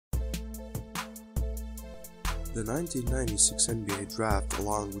The 1996 NBA Draft,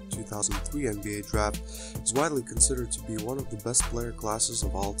 along with 2003 NBA Draft, is widely considered to be one of the best player classes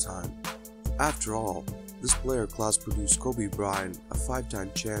of all time. After all, this player class produced Kobe Bryant, a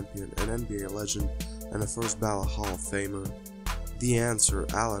 5-time champion, an NBA legend, and a first ballot Hall of Famer. The answer,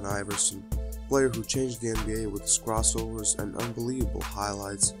 Allen Iverson, player who changed the NBA with his crossovers and unbelievable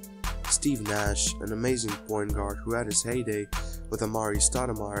highlights. Steve Nash, an amazing point guard who had his heyday with Amari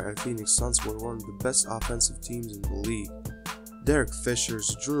Stoudemire and Phoenix Suns were one of the best offensive teams in the league. Derek Fisher,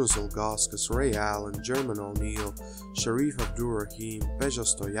 Zydrunas Ilgauskas, Ray Allen, Jermaine O'Neal, Sharif Abdur-Rahim, Peja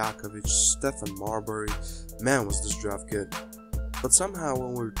Stojakovic, Stephen Marbury, man was this draft good. But somehow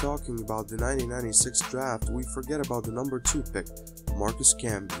when we're talking about the 1996 draft, we forget about the number 2 pick, Marcus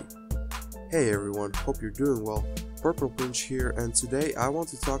Camby. Hey everyone, hope you're doing well. Purple Pinch here, and today I want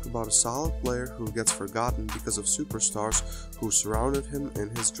to talk about a solid player who gets forgotten because of superstars who surrounded him in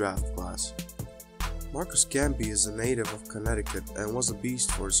his draft class. Marcus Camby is a native of Connecticut and was a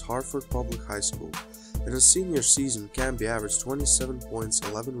beast for his Hartford Public High School. In his senior season, Camby averaged 27 points,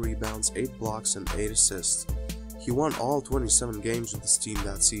 11 rebounds, 8 blocks, and 8 assists. He won all 27 games with his team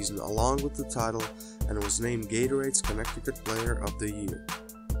that season along with the title and was named Gatorade's Connecticut Player of the Year.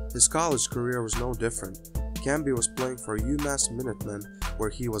 His college career was no different. Camby was playing for UMass Minutemen, where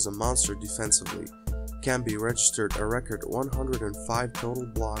he was a monster defensively. Camby registered a record 105 total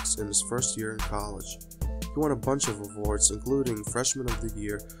blocks in his first year in college. He won a bunch of awards, including Freshman of the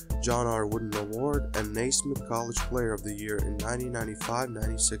Year, John R. Wooden Award, and Naismith College Player of the Year in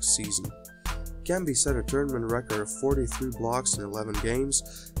 1995-96 season. Camby set a tournament record of 43 blocks in 11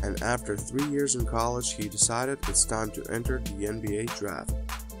 games, and after 3 years in college, he decided it's time to enter the NBA draft.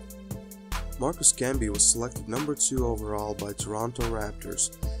 Marcus Camby was selected number 2 overall by Toronto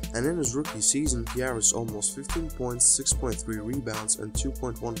Raptors, and in his rookie season he averaged almost 15 points, 6.3 rebounds, and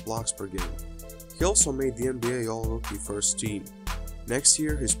 2.1 blocks per game. He also made the NBA All-Rookie First Team. Next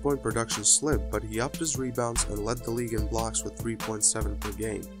year his point production slipped, but he upped his rebounds and led the league in blocks with 3.7 per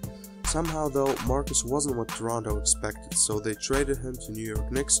game. Somehow though, Marcus wasn't what Toronto expected, so they traded him to New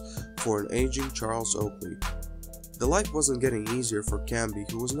York Knicks for an aging Charles Oakley. The life wasn't getting easier for Camby,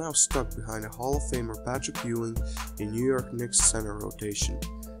 who was now stuck behind a Hall of Famer Patrick Ewing in New York Knicks center rotation.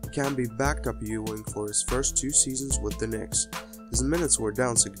 Camby backed up Ewing for his first 2 seasons with the Knicks. His minutes were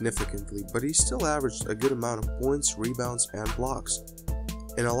down significantly, but he still averaged a good amount of points, rebounds, and blocks.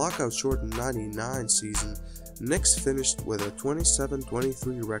 In a lockout-shortened 99 season, Knicks finished with a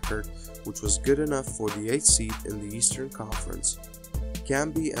 27-23 record, which was good enough for the 8th seed in the Eastern Conference.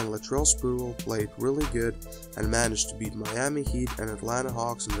 Camby and Latrell Sprewell played really good and managed to beat Miami Heat and Atlanta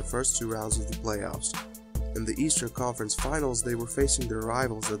Hawks in the first 2 rounds of the playoffs. In the Eastern Conference Finals, they were facing their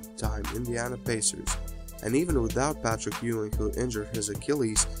rivals at the time, Indiana Pacers, and even without Patrick Ewing, who injured his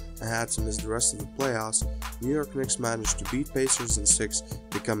Achilles and had to miss the rest of the playoffs, New York Knicks managed to beat Pacers in 6,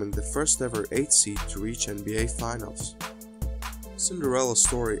 becoming the first ever 8th seed to reach NBA Finals. Cinderella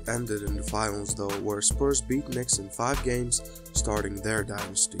story ended in the finals though, where Spurs beat Knicks in 5 games, starting their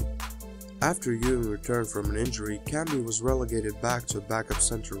dynasty. After Ewing returned from an injury, Camby was relegated back to a backup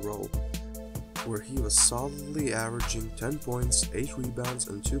center role, where he was solidly averaging 10 points, 8 rebounds,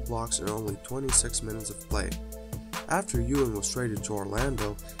 and 2 blocks in only 26 minutes of play. After Ewing was traded to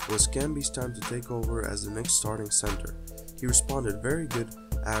Orlando, it was Camby's time to take over as the Knicks starting center. He responded very good,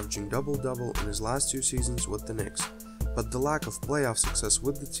 averaging double-double in his last 2 seasons with the Knicks. But the lack of playoff success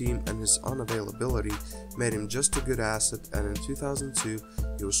with the team and his unavailability made him just a good asset, and in 2002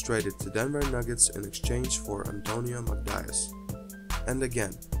 he was traded to Denver Nuggets in exchange for Antonio McDyess. And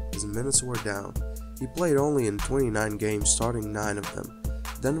again, his minutes were down. He played only in 29 games, starting 9 of them.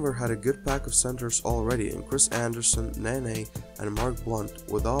 Denver had a good pack of centers already in Chris Anderson, Nene, and Mark Blunt,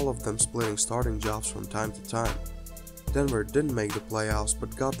 with all of them splitting starting jobs from time to time. Denver didn't make the playoffs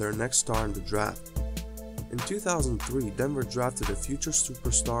but got their next star in the draft. In 2003, Denver drafted a future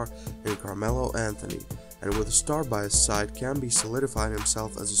superstar in Carmelo Anthony, and with a star by his side, Camby solidified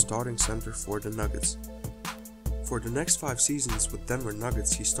himself as a starting center for the Nuggets. For the next 5 seasons with Denver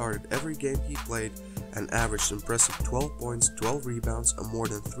Nuggets, he started every game he played and averaged impressive 12 points, 12 rebounds, and more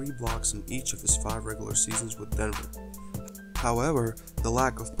than 3 blocks in each of his 5 regular seasons with Denver. However, the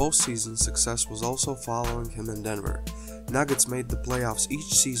lack of postseason success was also following him in Denver. Nuggets made the playoffs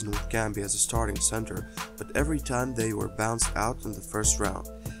each season with Camby as a starting center, but every time they were bounced out in the first round.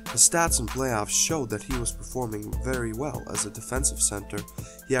 His stats in playoffs showed that he was performing very well as a defensive center.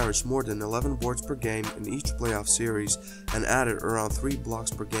 He averaged more than 11 boards per game in each playoff series and added around 3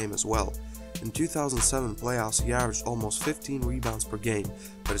 blocks per game as well. In 2007 playoffs, he averaged almost 15 rebounds per game,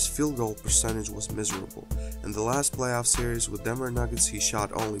 but his field goal percentage was miserable. In the last playoff series with Denver Nuggets, he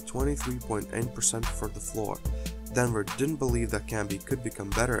shot only 23.8% from the floor. Denver didn't believe that Camby could become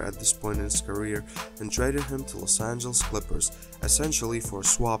better at this point in his career and traded him to Los Angeles Clippers, essentially for a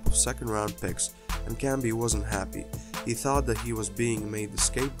swap of second-round picks, and Camby wasn't happy. He thought that he was being made the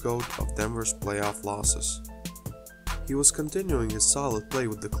scapegoat of Denver's playoff losses. He was continuing his solid play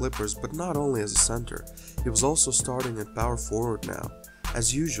with the Clippers, but not only as a center, he was also starting at power forward now.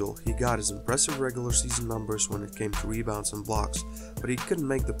 As usual, he got his impressive regular season numbers when it came to rebounds and blocks, but he couldn't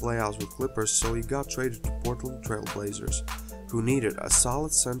make the playoffs with Clippers, so he got traded to Portland Trail Blazers, who needed a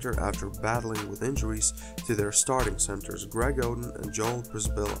solid center after battling with injuries to their starting centers Greg Oden and Joel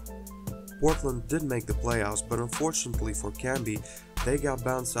Prisbilla. Portland did make the playoffs, but unfortunately for Camby, they got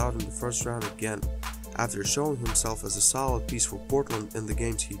bounced out in the first round again. After showing himself as a solid piece for Portland in the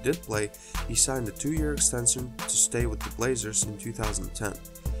games he did play, he signed a 2-year extension to stay with the Blazers in 2010.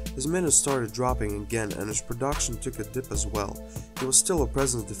 His minutes started dropping again and his production took a dip as well. He was still a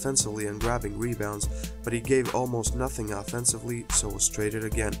presence defensively and grabbing rebounds, but he gave almost nothing offensively, so was traded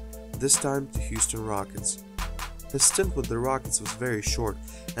again, this time to Houston Rockets. His stint with the Rockets was very short,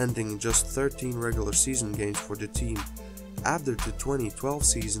 ending in just 13 regular season games for the team. After the 2012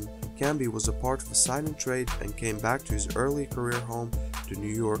 season, Camby was a part of a sign-and-trade and came back to his early career home, the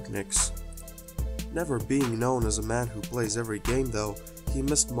New York Knicks. Never being known as a man who plays every game though, he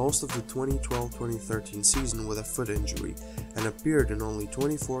missed most of the 2012-2013 season with a foot injury and appeared in only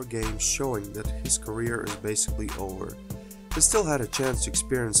 24 games, showing that his career is basically over. He still had a chance to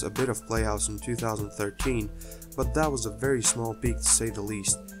experience a bit of playoffs in 2013, but that was a very small peak to say the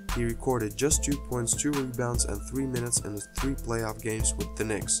least. He recorded just 2 points, 2 rebounds, and 3 minutes in the 3 playoff games with the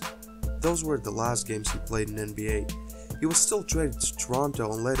Knicks. Those were the last games he played in NBA. He was still traded to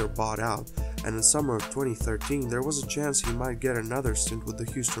Toronto and later bought out, and in summer of 2013 there was a chance he might get another stint with the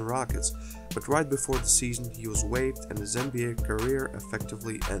Houston Rockets, but right before the season he was waived and his NBA career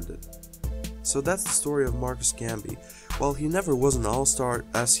effectively ended. So that's the story of Marcus Camby. While he never was an all-star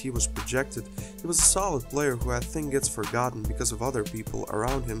as he was projected, he was a solid player who I think gets forgotten because of other people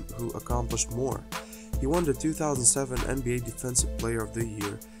around him who accomplished more. He won the 2007 NBA Defensive Player of the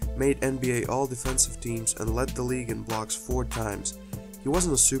Year, made NBA All-Defensive Teams, and led the league in blocks 4 times. He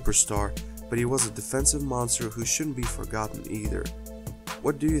wasn't a superstar, but he was a defensive monster who shouldn't be forgotten either.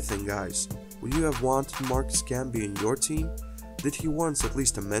 What do you think, guys? Would you have wanted Marcus Camby in your team? Did he warrant at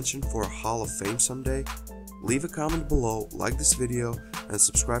least a mention for a Hall of Fame someday? Leave a comment below, like this video, and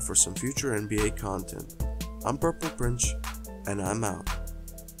subscribe for some future NBA content. I'm Purple Prince, and I'm out.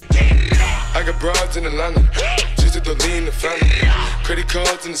 I got broads in Atlanta, just to the lean the family. Credit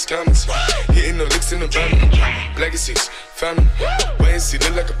cards in the scammers, hitting the licks in the van. Legacies, family, wait and see,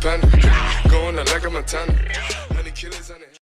 look like a panda. Going out like a Montana. Honey killers on it.